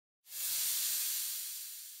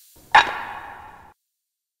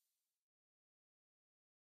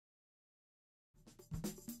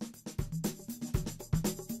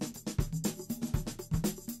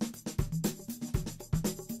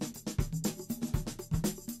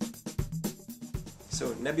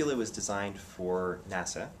So Nebula was designed for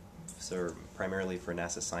NASA, so primarily for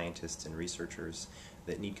NASA scientists and researchers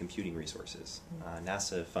that need computing resources.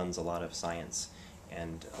 NASA funds a lot of science,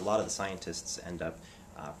 and a lot of the scientists end up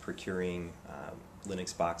procuring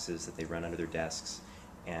Linux boxes that they run under their desks,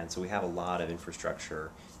 and so we have a lot of infrastructure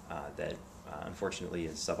that unfortunately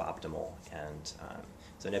is suboptimal, and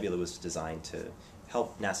so Nebula was designed to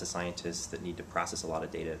help NASA scientists that need to process a lot of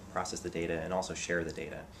data, process the data, and also share the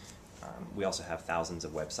data. We also have thousands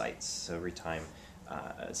of websites, so every time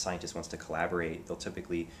a scientist wants to collaborate, they'll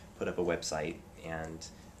typically put up a website, and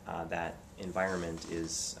that environment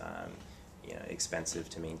is expensive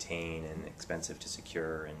to maintain and expensive to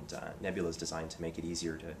secure, and Nebula is designed to make it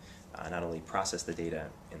easier to not only process the data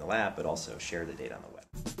in the lab, but also share the data on the web.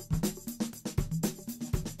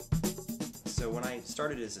 So when I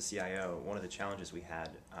started as a CIO, one of the challenges we had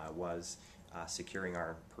was securing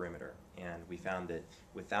our perimeter, and we found that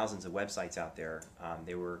with thousands of websites out there,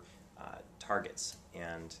 they were targets,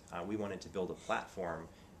 and we wanted to build a platform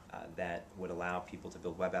that would allow people to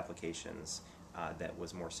build web applications that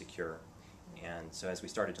was more secure. And so as we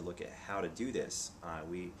started to look at how to do this,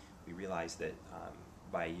 we realized that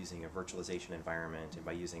by using a virtualization environment and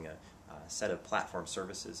by using a set of platform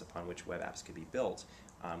services upon which web apps could be built,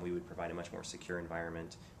 we would provide a much more secure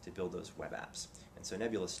environment to build those web apps. And so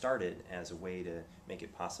Nebula started as a way to make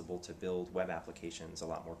it possible to build web applications a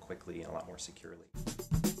lot more quickly and a lot more securely.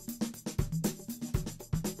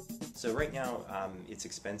 So right now, it's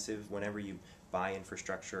expensive. Whenever you buy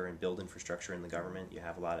infrastructure and build infrastructure in the government, you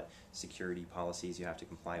have a lot of security policies you have to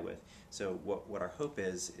comply with. So what our hope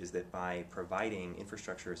is that by providing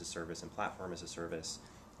infrastructure as a service and platform as a service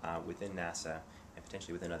within NASA and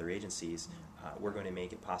potentially within other agencies, we're going to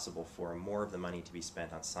make it possible for more of the money to be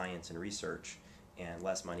spent on science and research and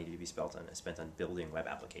less money to be spent on building web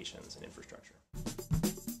applications and infrastructure.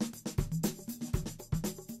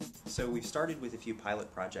 So we've started with a few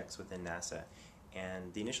pilot projects within NASA,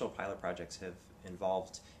 and the initial pilot projects have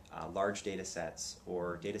involved large data sets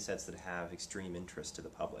or data sets that have extreme interest to the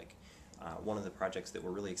public. One of the projects that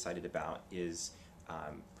we're really excited about is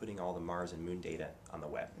putting all the Mars and Moon data on the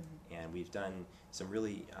web. And we've done some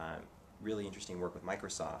really interesting work with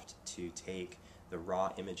Microsoft to take the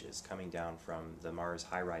raw images coming down from the Mars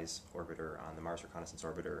HiRISE orbiter on the Mars Reconnaissance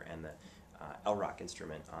Orbiter and the LROC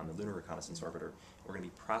instrument on the Lunar Reconnaissance Orbiter. We're going to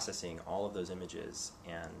be processing all of those images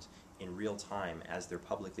and in real time, as they're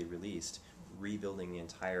publicly released, rebuilding the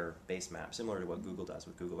entire base map, similar to what Google does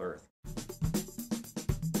with Google Earth.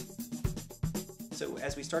 So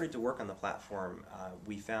as we started to work on the platform,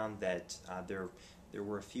 we found that there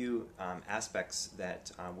were a few aspects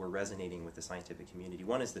that were resonating with the scientific community.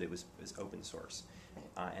 One is that it was open source.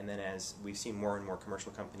 And then as we've seen more and more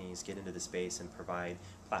commercial companies get into the space and provide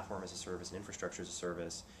platform as a service and infrastructure as a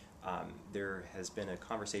service, there has been a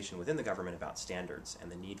conversation within the government about standards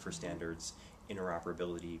and the need for standards,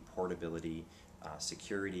 interoperability, portability,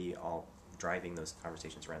 security, all driving those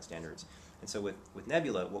conversations around standards. And so with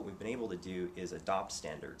Nebula, what we've been able to do is adopt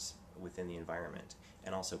standards within the environment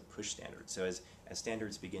and also push standards. So as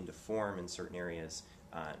standards begin to form in certain areas,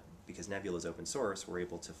 because Nebula is open source, we're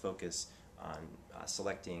able to focus on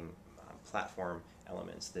selecting platform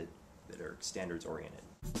elements that are standards oriented.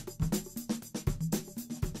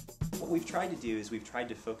 What we've tried to do is we've tried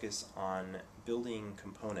to focus on building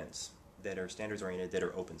components that are standards oriented, that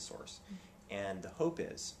are open source. And the hope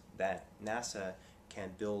is that NASA can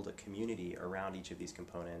build a community around each of these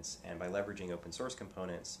components, and by leveraging open source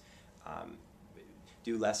components,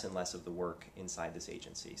 do less and less of the work inside this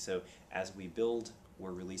agency. So as we build,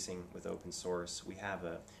 we're releasing with open source. We have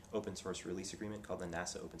an open source release agreement called the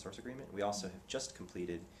NASA Open Source Agreement. We also have just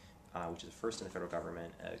completed, which is the first in the federal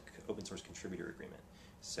government, an open source contributor agreement.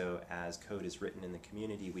 So as code is written in the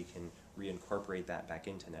community, we can reincorporate that back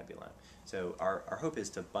into Nebula. So our hope is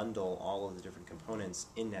to bundle all of the different components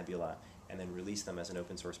in Nebula and then release them as an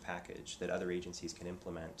open source package that other agencies can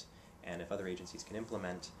implement. And if other agencies can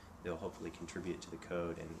implement, they'll hopefully contribute to the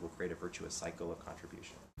code, and we'll create a virtuous cycle of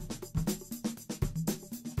contribution.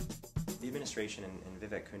 The administration and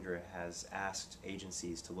Vivek Kundra has asked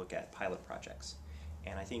agencies to look at pilot projects.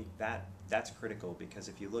 And I think that's critical, because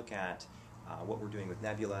if you look at what we're doing with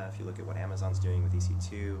Nebula, if you look at what Amazon's doing with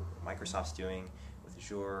EC2, what Microsoft's doing with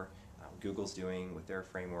Azure, Google's doing with their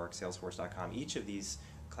framework, Salesforce.com, each of these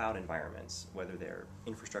cloud environments, whether they're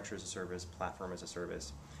infrastructure as a service, platform as a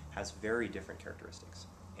service, has very different characteristics.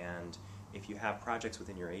 And if you have projects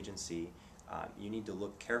within your agency, you need to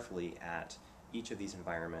look carefully at each of these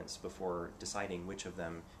environments before deciding which of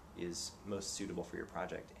them is most suitable for your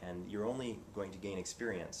project. And you're only going to gain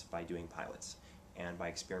experience by doing pilots and by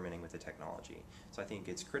experimenting with the technology. So I think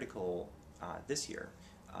it's critical this year,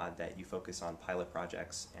 that you focus on pilot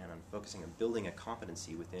projects and on focusing on building a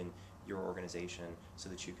competency within your organization so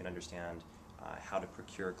that you can understand how to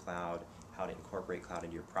procure cloud, how to incorporate cloud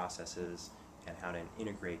into your processes, and how to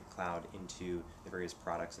integrate cloud into the various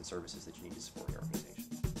products and services that you need to support your organization.